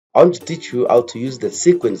I want to teach you how to use the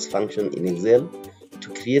sequence function in Excel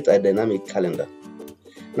to create a dynamic calendar.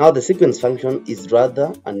 Now the sequence function is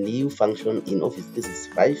rather a new function in Office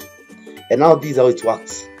 365, and now this is how it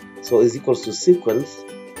works. So is equals to sequence.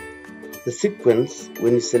 The sequence,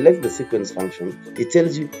 when you select the sequence function, it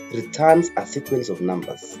tells you returns a sequence of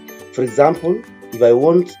numbers. For example, if I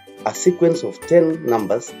want a sequence of 10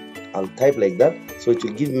 numbers, I'll type like that, so it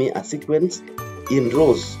will give me a sequence in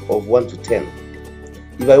rows of 1 to 10.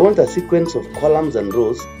 If I want a sequence of columns and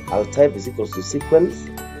rows, I'll type is equals to sequence.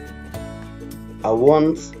 I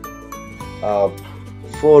want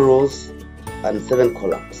 4 rows and 7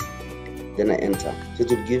 columns. Then I enter. So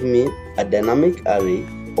it will give me a dynamic array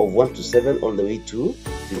of 1 to 7 all the way to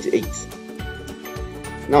 28.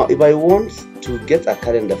 Now, if I want to get a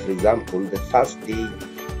calendar, for example, the first day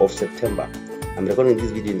of September, I'm recording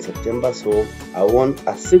this video in September, so I want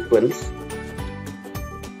a sequence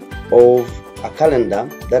of a calendar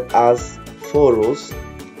that has 4 rows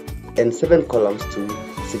and 7 columns to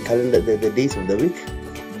the days of the week.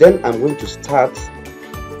 Then I'm going to start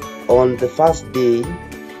on the first day,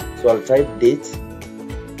 so I'll type date,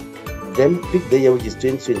 then pick the year, which is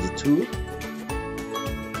 2022,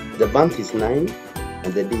 the month is 9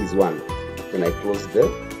 and the day is 1. Then I close the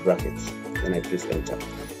brackets, then I press enter.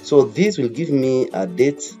 So this will give me a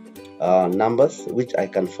date numbers, which I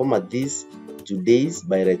can format these to days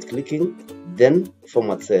by right clicking, then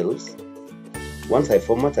format cells. Once I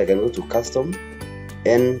format, I can go to custom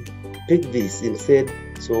and pick this instead.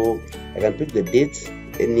 So I can pick the date,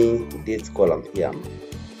 any date column here,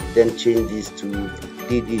 then change this to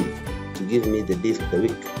DD to give me the days of the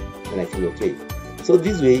week, and I click OK. So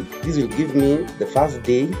this way, this will give me the first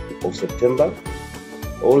day of September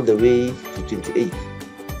all the way to 28.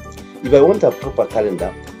 If I want a proper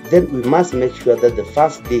calendar, then we must make sure that the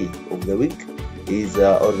first day of the week is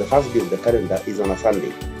or the first day of the calendar is on a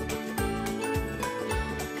Sunday.